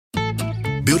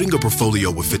Building a portfolio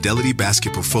with Fidelity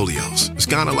Basket Portfolios is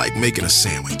kind of like making a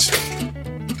sandwich.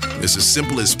 It's as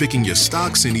simple as picking your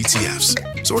stocks and ETFs,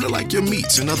 sort of like your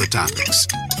meats and other toppings,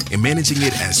 and managing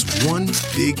it as one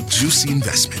big, juicy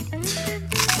investment.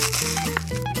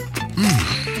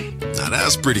 Now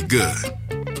that's pretty good.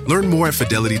 Learn more at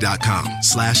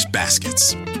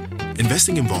fidelity.com/baskets.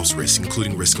 Investing involves risk,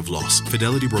 including risk of loss.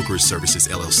 Fidelity Brokerage Services,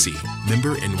 LLC.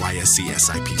 Member NYSE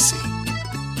SIPC.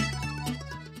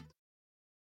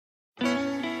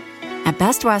 At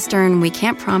Best Western, we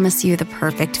can't promise you the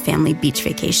perfect family beach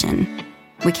vacation.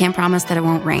 We can't promise that it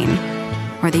won't rain,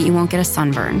 or that you won't get a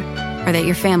sunburn, or that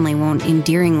your family won't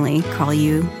endearingly call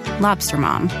you Lobster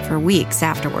Mom for weeks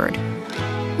afterward.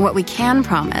 What we can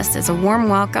promise is a warm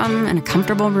welcome and a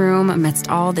comfortable room amidst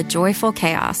all the joyful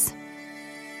chaos.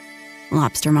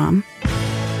 Lobster Mom.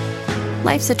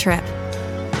 Life's a trip.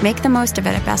 Make the most of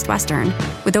it at Best Western,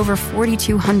 with over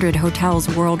 4,200 hotels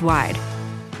worldwide.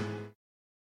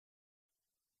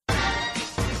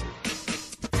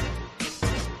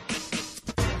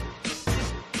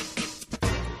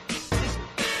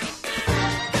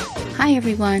 Hi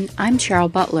everyone, I'm Cheryl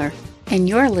Butler, and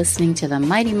you're listening to the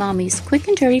Mighty Mommies Quick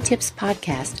and Dirty Tips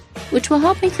podcast, which will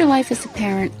help make your life as a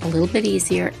parent a little bit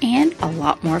easier and a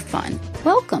lot more fun.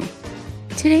 Welcome!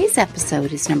 Today's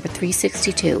episode is number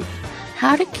 362,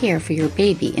 How to Care for Your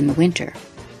Baby in the Winter.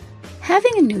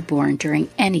 Having a newborn during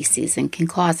any season can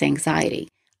cause anxiety,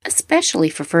 especially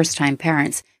for first-time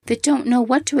parents that don't know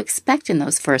what to expect in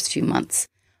those first few months.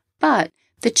 But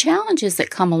the challenges that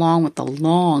come along with the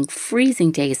long,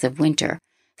 freezing days of winter,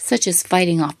 such as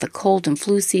fighting off the cold and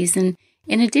flu season,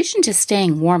 in addition to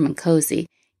staying warm and cozy,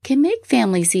 can make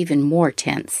families even more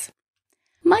tense.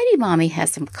 Mighty Mommy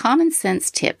has some common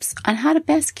sense tips on how to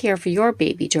best care for your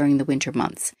baby during the winter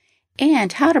months,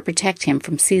 and how to protect him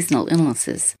from seasonal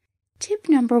illnesses. Tip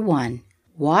number 1,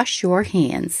 wash your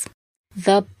hands.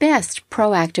 The best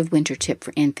proactive winter tip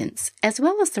for infants, as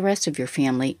well as the rest of your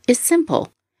family, is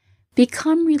simple.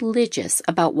 Become religious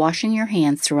about washing your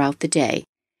hands throughout the day,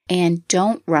 and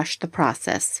don't rush the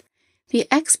process. The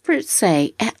experts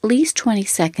say at least 20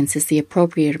 seconds is the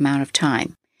appropriate amount of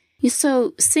time.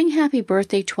 So sing happy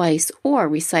birthday twice or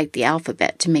recite the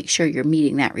alphabet to make sure you're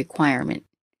meeting that requirement.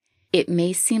 It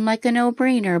may seem like a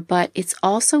no-brainer, but it's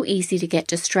also easy to get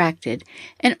distracted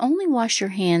and only wash your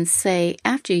hands, say,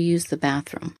 after you use the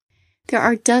bathroom. There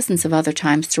are dozens of other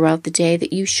times throughout the day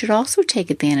that you should also take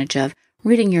advantage of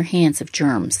ridding your hands of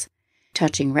germs.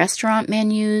 Touching restaurant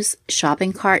menus,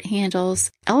 shopping cart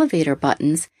handles, elevator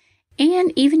buttons,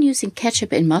 and even using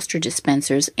ketchup and mustard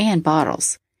dispensers and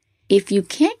bottles. If you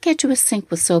can't get to a sink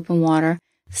with soap and water,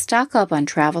 stock up on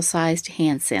travel-sized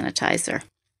hand sanitizer.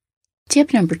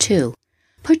 Tip number 2,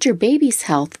 put your baby's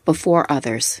health before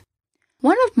others.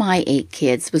 One of my 8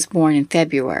 kids was born in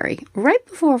February, right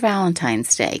before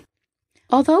Valentine's Day.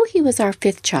 Although he was our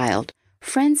 5th child,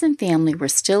 friends and family were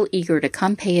still eager to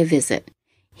come pay a visit.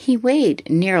 He weighed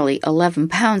nearly 11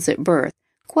 pounds at birth,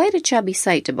 quite a chubby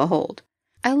sight to behold.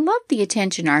 I loved the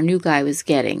attention our new guy was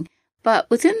getting, but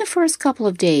within the first couple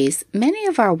of days, many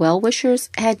of our well-wishers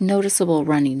had noticeable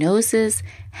runny noses,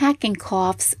 hacking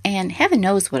coughs, and heaven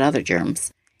knows what other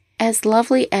germs. As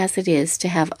lovely as it is to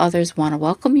have others want to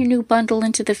welcome your new bundle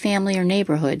into the family or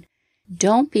neighborhood,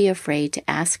 don't be afraid to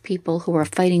ask people who are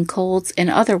fighting colds and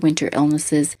other winter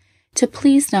illnesses to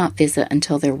please not visit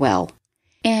until they're well.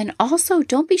 And also,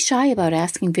 don't be shy about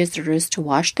asking visitors to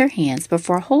wash their hands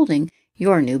before holding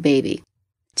your new baby.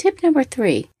 Tip number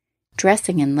 3,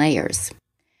 dressing in layers.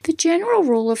 The general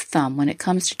rule of thumb when it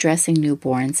comes to dressing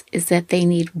newborns is that they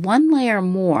need 1 layer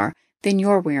more than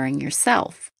you're wearing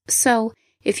yourself. So,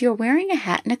 if you're wearing a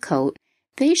hat and a coat,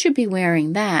 they should be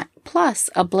wearing that plus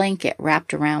a blanket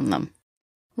wrapped around them.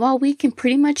 While we can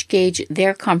pretty much gauge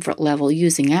their comfort level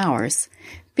using ours,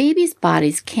 babies'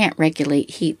 bodies can't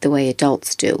regulate heat the way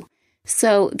adults do,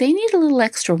 so they need a little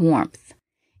extra warmth.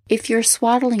 If you're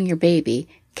swaddling your baby,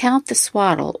 count the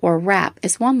swaddle or wrap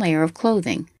as 1 layer of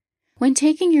clothing. When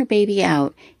taking your baby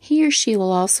out, he or she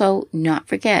will also not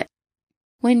forget.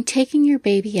 When taking your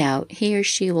baby out, he or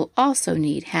she will also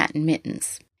need hat and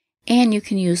mittens. And you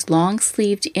can use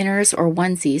long-sleeved inners or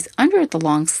onesies under the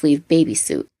long-sleeved baby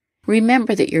suit.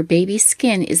 Remember that your baby's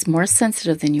skin is more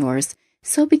sensitive than yours,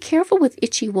 so be careful with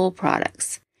itchy wool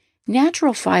products.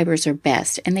 Natural fibers are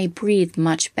best, and they breathe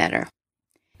much better.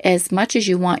 As much as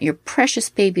you want your precious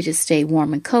baby to stay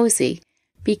warm and cozy,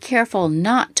 be careful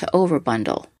not to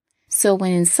overbundle. So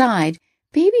when inside,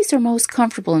 babies are most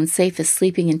comfortable and safest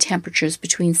sleeping in temperatures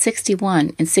between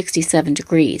 61 and 67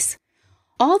 degrees.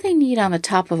 All they need on the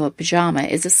top of a pajama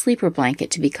is a sleeper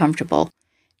blanket to be comfortable.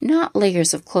 not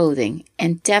layers of clothing,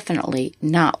 and definitely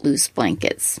not loose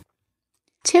blankets.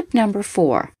 Tip number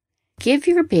 4, give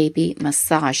your baby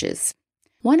massages.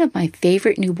 One of my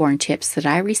favorite newborn tips that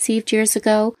I received years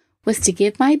ago was to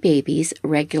give my babies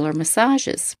regular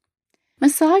massages.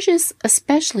 Massages,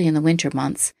 especially in the winter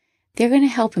months, they're going to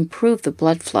help improve the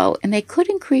blood flow, and they could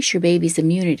increase your baby's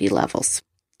immunity levels.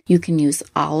 You can use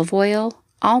olive oil,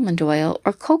 almond oil,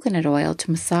 or coconut oil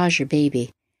to massage your baby.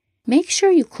 Make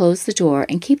sure you close the door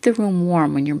and keep the room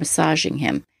warm when you're massaging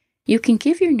him. You can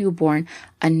give your newborn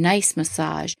a nice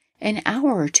massage an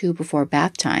hour or 2 before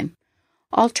bath time.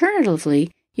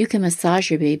 Alternatively, you can massage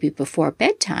your baby before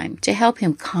bedtime to help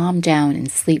him calm down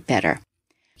and sleep better.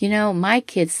 You know, my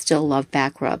kids still love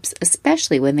back rubs,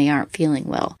 especially when they aren't feeling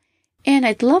well. And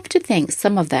I'd love to think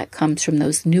some of that comes from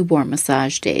those newborn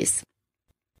massage days.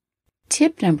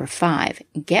 Tip number 5,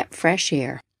 get fresh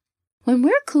air. When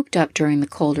we're cooped up during the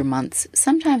colder months,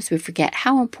 sometimes we forget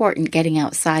how important getting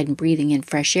outside and breathing in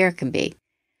fresh air can be.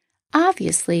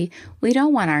 Obviously, we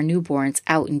don't want our newborns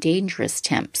out in dangerous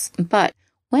temps, but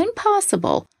when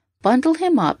possible, bundle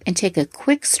him up and take a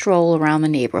quick stroll around the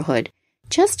neighborhood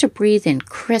just to breathe in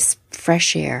crisp,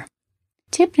 fresh air.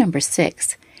 Tip number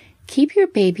 6, keep your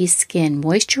baby's skin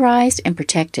moisturized and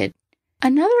protected.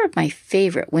 Another of my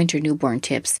favorite winter newborn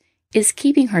tips is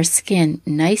keeping her skin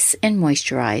nice and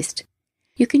moisturized.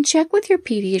 You can check with your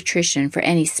pediatrician for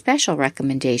any special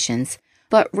recommendations,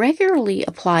 but regularly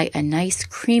apply a nice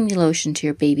creamy lotion to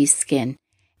your baby's skin.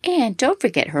 And don't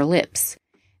forget her lips.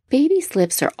 Babies'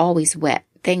 lips are always wet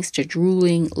thanks to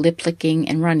drooling, lip licking,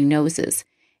 and runny noses,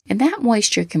 and that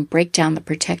moisture can break down the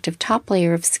protective top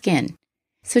layer of skin.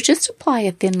 So just apply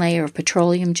a thin layer of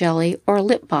petroleum jelly or a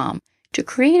lip balm to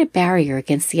create a barrier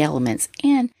against the elements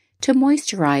and to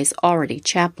moisturize already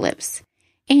chapped lips.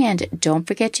 And don't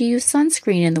forget to use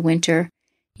sunscreen in the winter.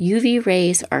 UV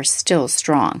rays are still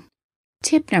strong.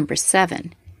 Tip number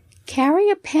 7, carry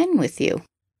a pen with you.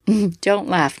 Don't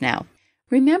laugh now.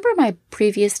 Remember my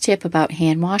previous tip about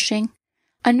hand washing?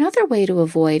 Another way to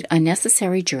avoid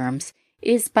unnecessary germs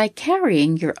is by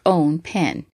carrying your own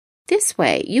pen. This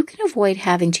way, you can avoid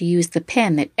having to use the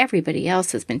pen that everybody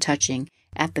else has been touching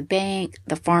at the bank,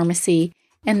 the pharmacy,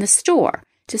 and the store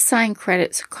to sign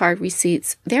credits or card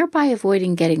receipts, thereby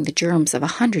avoiding getting the germs of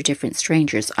 100 different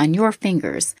strangers on your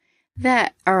fingers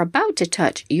that are about to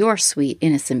touch your sweet,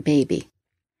 innocent baby.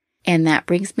 And that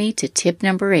brings me to tip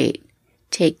number 8.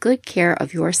 Take good care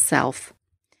of yourself.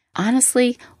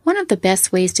 Honestly, one of the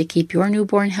best ways to keep your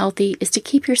newborn healthy is to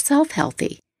keep yourself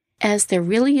healthy, as there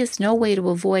really is no way to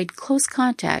avoid close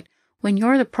contact when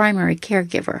you're the primary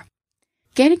caregiver.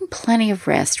 Getting plenty of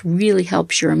rest really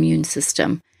helps your immune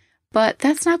system, but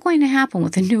that's not going to happen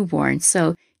with a newborn,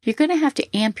 so you're going to have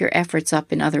to amp your efforts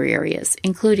up in other areas,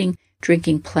 including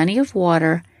drinking plenty of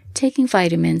water, taking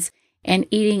vitamins, and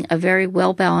eating a very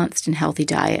well-balanced and healthy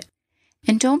diet.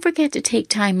 And don't forget to take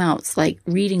time-outs like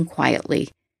reading quietly.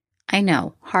 I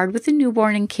know, hard with the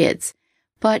newborn and kids,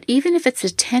 but even if it's a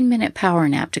 10-minute power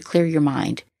nap to clear your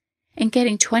mind, and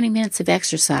getting 20 minutes of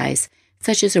exercise,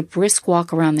 such as a brisk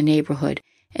walk around the neighborhood,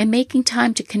 and making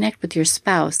time to connect with your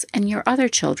spouse and your other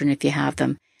children if you have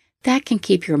them, that can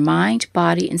keep your mind,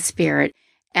 body, and spirit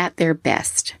at their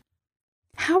best.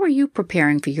 How are you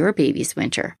preparing for your baby's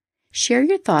winter? Share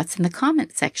your thoughts in the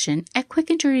comment section at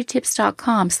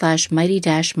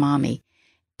quickanddirtytips.com/mighty-mommy.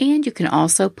 And you can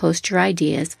also post your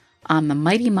ideas on the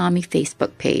Mighty Mommy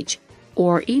Facebook page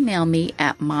or email me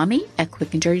at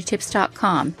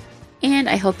mommy@quickanddirtytips.com. And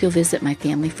I hope you'll visit my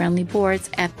family-friendly boards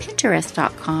at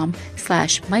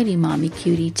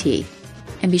pinterest.com/mightymommyqdt.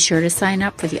 And be sure to sign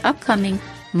up for the upcoming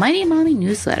Mighty Mommy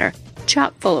newsletter,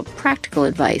 chock full of practical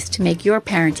advice to make your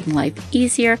parenting life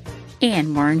easier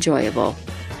and more enjoyable.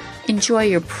 Enjoy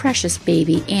your precious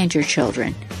baby and your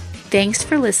children. Thanks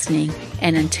for listening,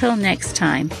 and until next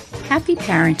time, happy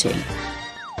parenting.